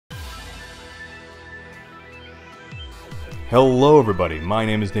Hello everybody, my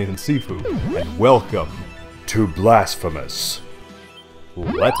name is Nathan Sifu, and welcome to Blasphemous.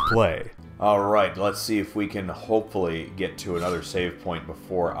 Let's play. Alright, let's see if we can hopefully get to another save point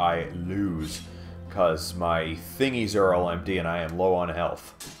before I lose. Because my thingies are all empty and I am low on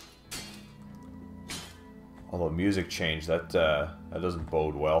health. Although music changed, that doesn't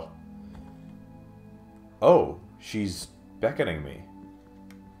bode well. Oh, she's beckoning me.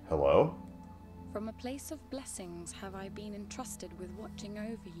 Hello? From a place of blessings have I been entrusted with watching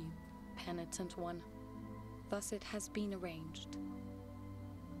over you, penitent one. Thus it has been arranged.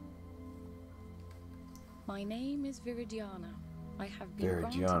 My name is Viridiana. I have been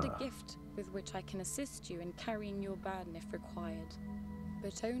granted a gift with which I can assist you in carrying your burden if required.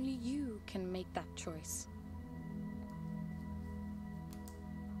 But only you can make that choice.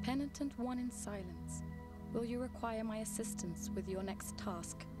 Penitent one in silence, will you require my assistance with your next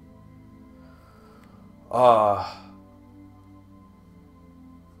task? Oh,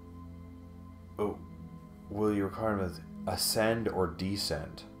 will you require me to ascend or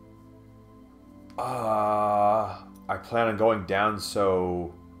descend? I plan on going down,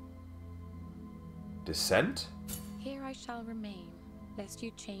 so... Descent? Here I shall remain, lest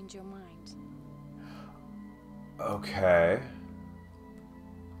you change your mind. Okay.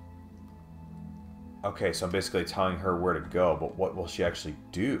 Okay, so I'm basically telling her where to go, but what will she actually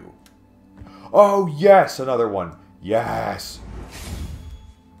do? Oh, yes! Another one! Yes!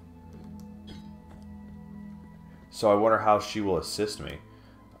 So I wonder how she will assist me.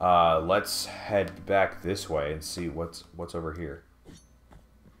 Let's head back this way and see what's over here.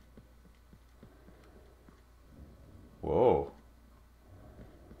 Whoa.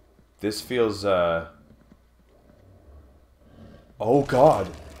 This feels, Oh,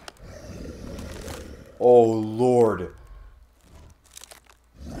 God! Oh, Lord!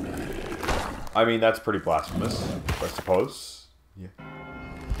 I mean, that's pretty blasphemous, I suppose. Yeah.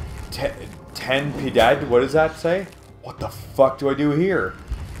 10 Piedad? What does that say? What the fuck do I do here?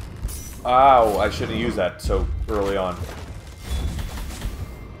 Ow, I shouldn't have used that so early on.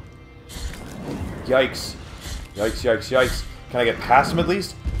 Yikes. Yikes, yikes, yikes. Can I get past him at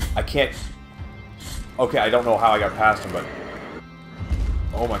least? I can't... Okay, I don't know how I got past him, but...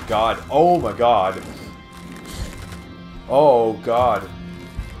 Oh my god. Oh my god. Oh god.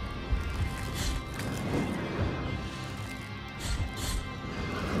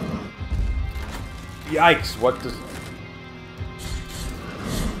 Yikes, what does...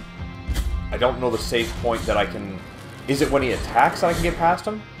 I don't know the safe point that I can... Is it when he attacks that I can get past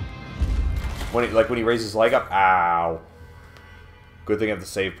him? When he, like when he raises his leg up? Ow. Good thing I have the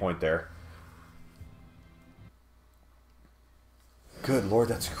save point there. Good lord,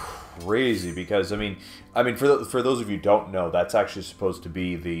 that's crazy, because, I mean, for those of you who don't know, that's actually supposed to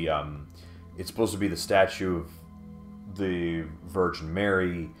be the, it's supposed to be the statue of the Virgin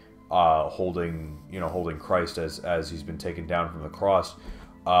Mary, holding Christ as he's been taken down from the cross.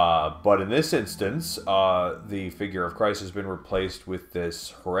 But in this instance, the figure of Christ has been replaced with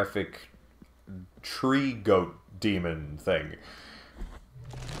this horrific tree goat demon thing.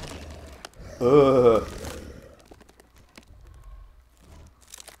 Ugh.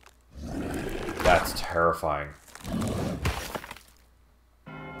 That's terrifying.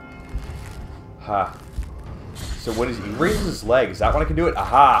 Ha. So when he raises his leg, is that when I can do it?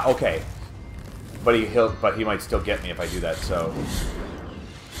 Aha, okay. But he might still get me if I do that, so...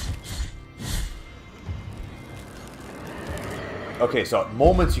 Okay, so at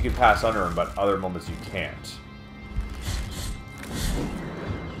moments you can pass under him, but other moments you can't.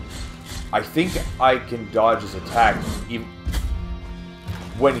 I think I can dodge his attack even...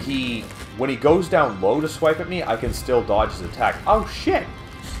 When he goes down low to swipe at me, I can still dodge his attack. Oh, shit!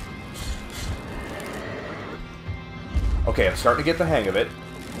 Okay, I'm starting to get the hang of it.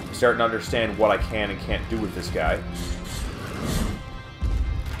 I'm starting to understand what I can and can't do with this guy.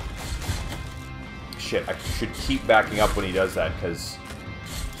 Shit, I should keep backing up when he does that, because...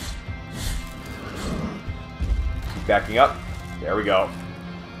 Keep backing up. There we go.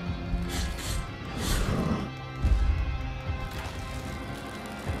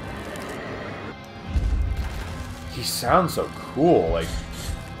 He sounds so cool, like...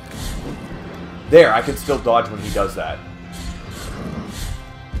 There, I can still dodge when he does that.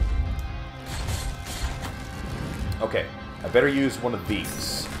 Okay, I better use one of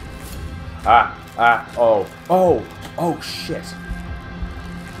these. Oh, shit.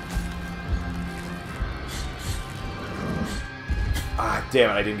 Ah,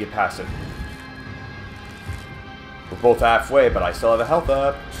 damn it, I didn't get past it. We're both halfway, but I still have a health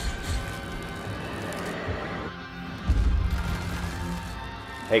up.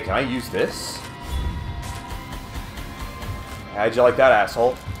 Hey, can I use this? How'd you like that,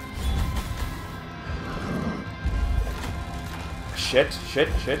 asshole? Shit, shit,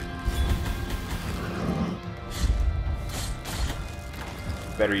 shit.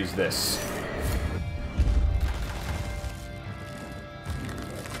 Better use this.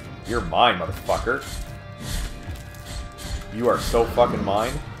 You're mine, motherfucker. You are so fucking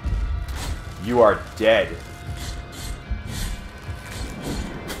mine. You are dead.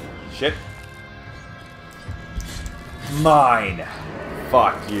 Shit. Mine.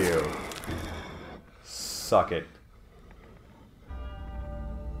 Fuck you. Suck it.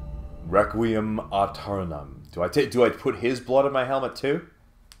 Requiem aeternam. Do I put his blood in my helmet too?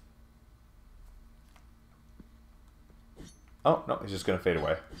 Oh, no, he's just gonna fade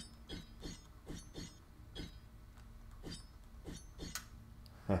away.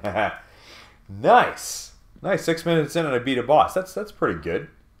 Nice! Nice, 6 minutes in and I beat a boss. That's pretty good.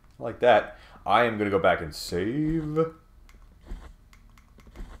 I like that. I am gonna go back and save.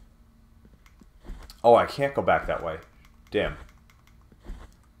 Oh, I can't go back that way. Damn.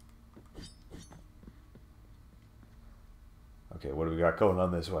 Okay, what do we got going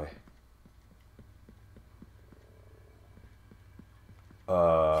on this way?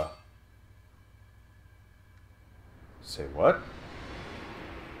 Say what?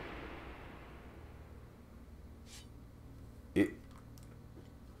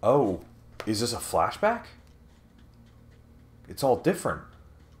 Oh, is this a flashback? It's all different.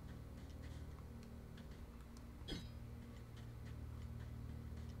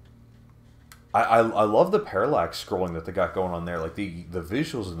 I love the parallax scrolling that they got going on there. Like the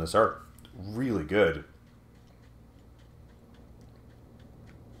visuals in this are really good.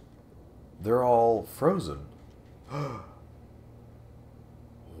 They're all frozen.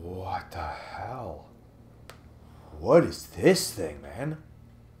 What the hell? What is this thing, man?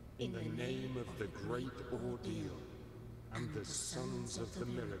 In the name of the great ordeal and the sons of the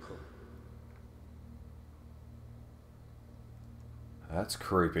miracle. That's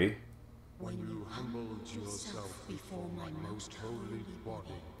creepy. When you humbled yourself before my most holy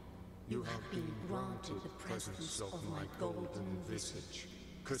body, you have been granted the presence of my golden visage,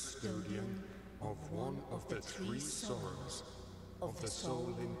 custodian of one of the three sorrows of the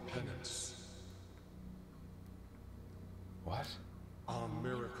soul in penance. What? Our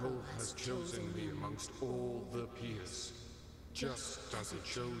miracle has chosen me amongst all the peers, just as it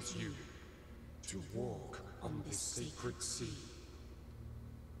chose you, to walk on this sacred sea.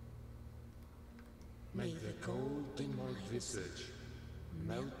 May the gold in my visage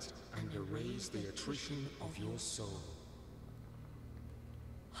melt and erase the attrition of your soul.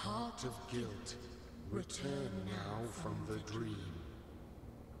 Heart of guilt, return now from the dream.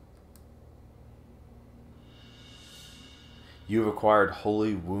 You have acquired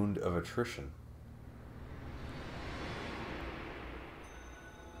Holy Wound of Attrition.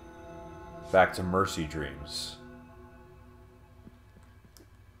 Back to Mercy Dreams.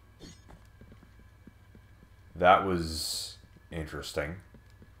 That was interesting.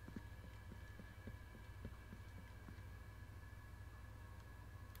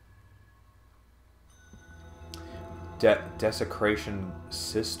 Desecration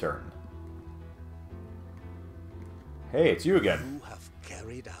Cistern. Hey, it's you again. You have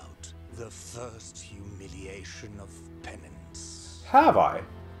carried out the first humiliation of penance. Have I?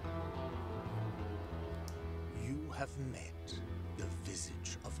 You have met the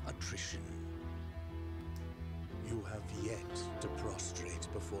visage of attrition. You have yet to prostrate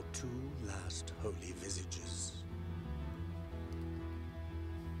before two last holy visages.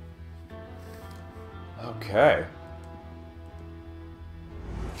 Okay.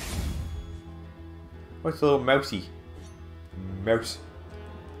 What's the little mousey? Mouse.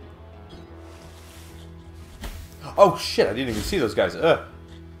 Oh shit, I didn't even see those guys. Ugh.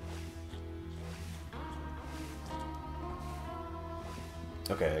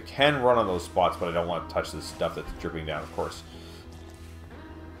 Okay, I can run on those spots, but I don't want to touch the stuff that's dripping down, of course.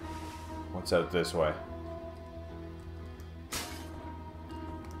 What's out this way?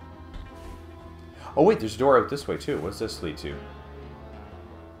 Oh wait, there's a door out this way too. What's this lead to?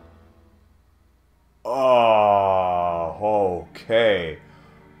 Oh, okay.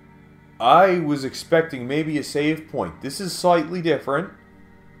 I was expecting maybe a save point. This is slightly different.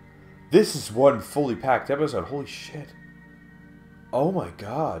 This is one fully packed episode. Holy shit. Oh my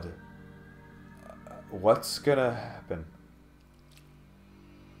god. What's gonna happen?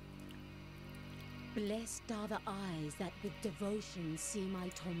 Blessed are the eyes that with devotion see my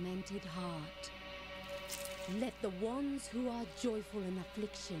tormented heart. Let the ones who are joyful in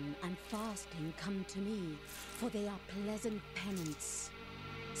affliction and fasting come to me, for they are pleasant penance.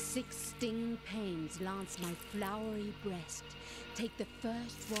 6 stinging pains lance my flowery breast. Take the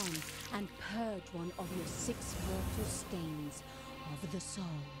first one and purge one of your 6 mortal stains of the soul.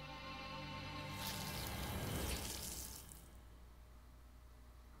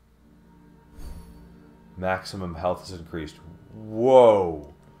 Maximum health is increased.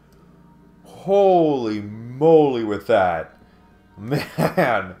 Whoa. Holy moly with that.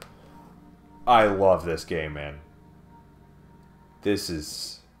 Man. I love this game, man. This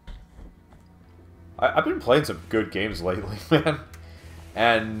is... I've been playing some good games lately, man.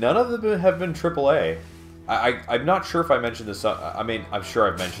 And none of them have been AAA. I'm not sure if I mentioned this. I mean, I'm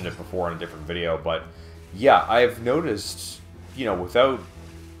sure I've mentioned it before in a different video. But, yeah, I've noticed, you know, without,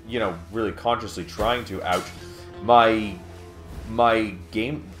 you know, really consciously trying to, ouch, the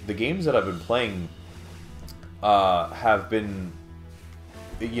games that I've been playing have been,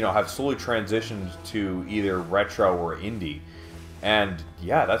 you know, have slowly transitioned to either retro or indie. And,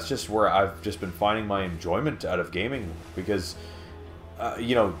 yeah, that's just where I've just been finding my enjoyment out of gaming. Because,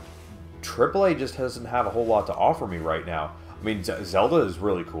 you know, AAA just doesn't have a whole lot to offer me right now. I mean, Zelda is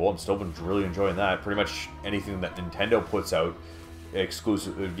really cool. I'm still been really enjoying that. Pretty much anything that Nintendo puts out,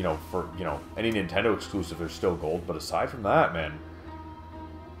 exclusive, you know, for, you know, any Nintendo exclusive are still gold. But aside from that, man,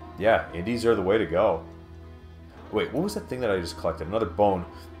 yeah, indies are the way to go. Wait, what was that thing that I just collected? Another bone.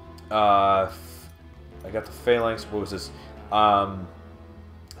 I got the phalanx. What was this?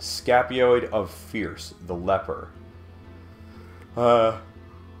 Scapioid of Fierce, the leper.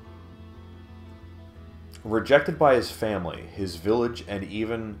 Rejected by his family, his village, and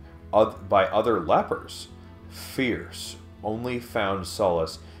even by other lepers. Fierce, only found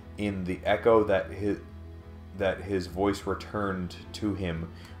solace in the echo that his voice returned to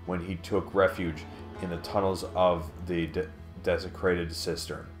him when he took refuge in the tunnels of the desecrated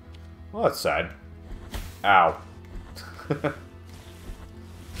cistern. Well, that's sad. Ow.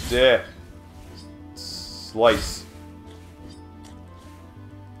 Yeah. Slice.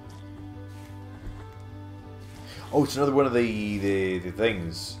 Oh, it's another one of the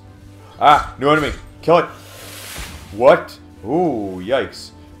things. Ah, new enemy. Kill it. What? Ooh,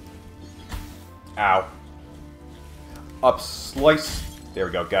 yikes. Ow. Up, slice. There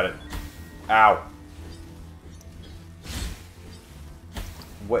we go, got it. Ow.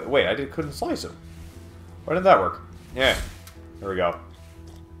 Wait, I couldn't slice him. Why didn't that work? Yeah. There we go.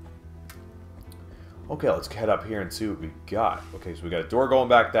 Okay, let's head up here and see what we got. Okay, so we got a door going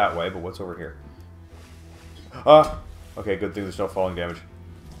back that way, but what's over here? Okay, good thing there's no falling damage.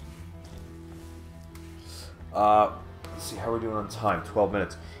 Let's see how we're doing on time. 12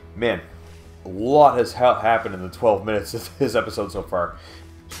 minutes. Man, a lot has happened in the 12 minutes of this episode so far.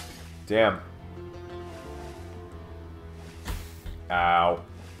 Damn. Ow.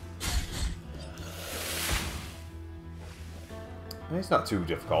 It's not too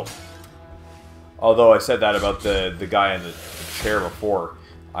difficult. Although I said that about the guy in the chair before.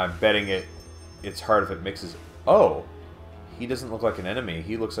 I'm betting it's hard if it mixes... Oh! He doesn't look like an enemy.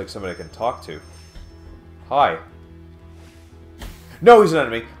 He looks like somebody I can talk to. Hi. No, he's an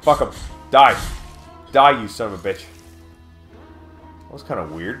enemy! Fuck him! Die! Die, you son of a bitch! That was kind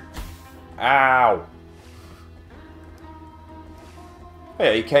of weird. Ow! Oh,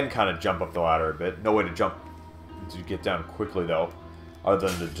 yeah, you can kind of jump up the ladder a bit. No way to jump to get down quickly, though. Other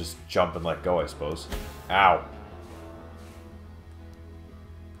than to just jump and let go, I suppose. Ow.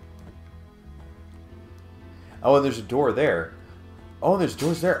 Oh, and there's a door there. Oh, and there's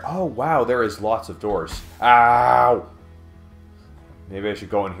doors there. Oh, wow, there is lots of doors. Ow! Maybe I should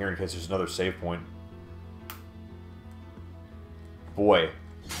go in here in case there's another save point. Boy,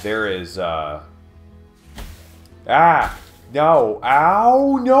 there is, Ah! No!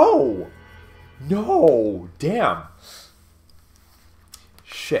 Ow! No! No! Damn!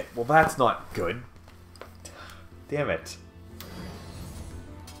 Shit. Well, that's not good. Damn it.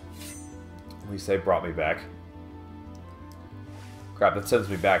 At least they brought me back. Crap, that sends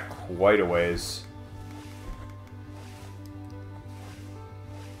me back quite a ways.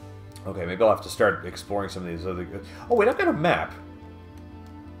 Okay, maybe I'll have to start exploring some of these other... Oh, wait, I've got a map.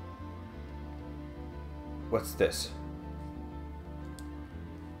 What's this?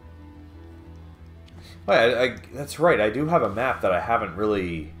 Oh, that's right, I do have a map that I haven't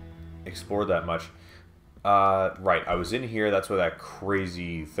really explored that much. Right, I was in here, that's where that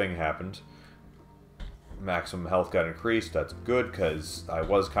crazy thing happened. Maximum health got increased, that's good, because I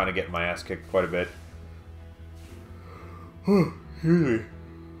was kind of getting my ass kicked quite a bit. Excuse me.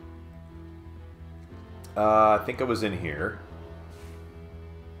 I think I was in here.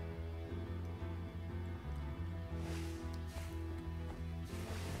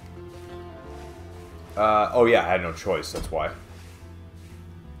 Oh yeah, I had no choice, that's why.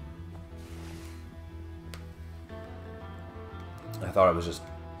 I thought it was just...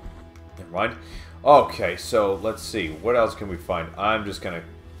 Never mind. Okay, so let's see. What else can we find? I'm just going to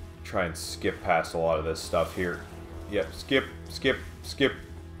try and skip past a lot of this stuff here. Yep, skip, skip, skip.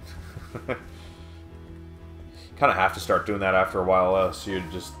 Kind of have to start doing that after a while, else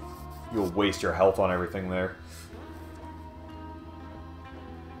you'll waste your health on everything there.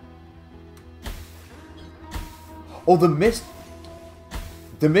 Oh, the mist!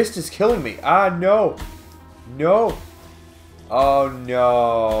 The mist is killing me! Ah, no! No! Oh,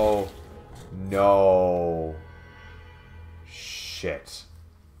 no! No! Shit.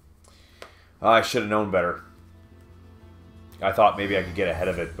 I should have known better. I thought maybe I could get ahead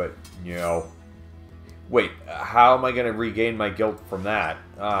of it, but no. Wait, how am I going to regain my guilt from that?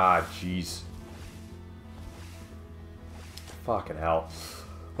 Ah, jeez. Fucking hell.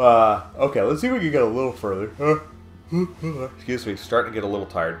 Okay, let's see if we can get a little further. Excuse me, starting to get a little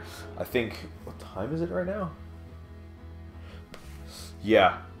tired. I think... What time is it right now?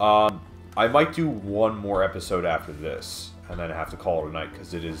 Yeah, I might do one more episode after this, and then I have to call it a night,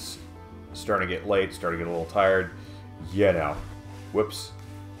 because it is starting to get late, starting to get a little tired. Yeah, now. Whoops.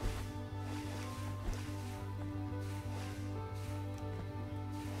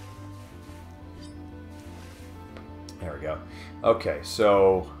 There we go. Okay,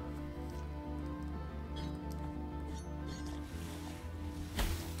 so...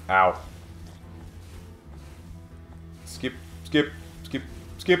 Ow. Skip, skip, skip,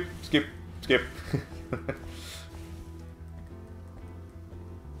 skip, skip, skip.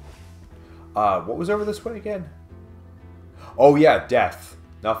 What was over this way again? Oh yeah, death.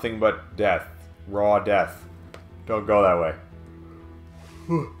 Nothing but death. Raw death. Don't go that way.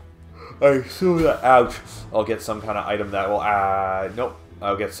 I assume that... Ouch. I'll get some kind of item that will... Nope.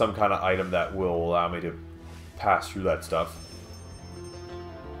 I'll get some kind of item that will allow me to pass through that stuff.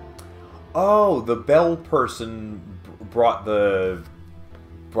 Oh, the bell person brought the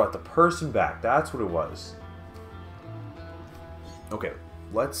person back. That's what it was. Okay,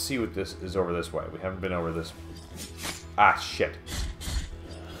 let's see what this is over this way. We haven't been over this. Ah, shit.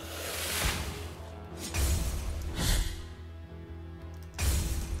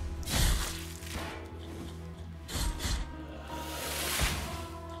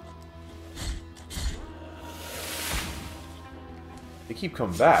 They keep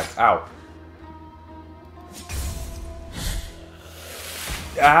coming back. Ow.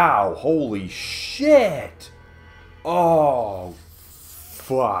 Ow, holy shit! Oh,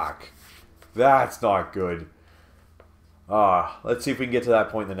 fuck. That's not good. Let's see if we can get to that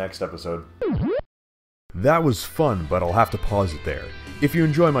point in the next episode. That was fun, but I'll have to pause it there. If you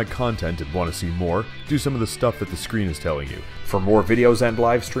enjoy my content and want to see more, do some of the stuff that the screen is telling you. For more videos and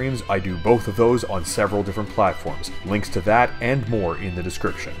live streams, I do both of those on several different platforms. Links to that and more in the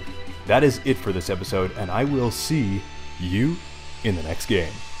description. That is it for this episode, and I will see you in the next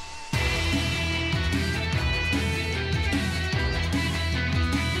game.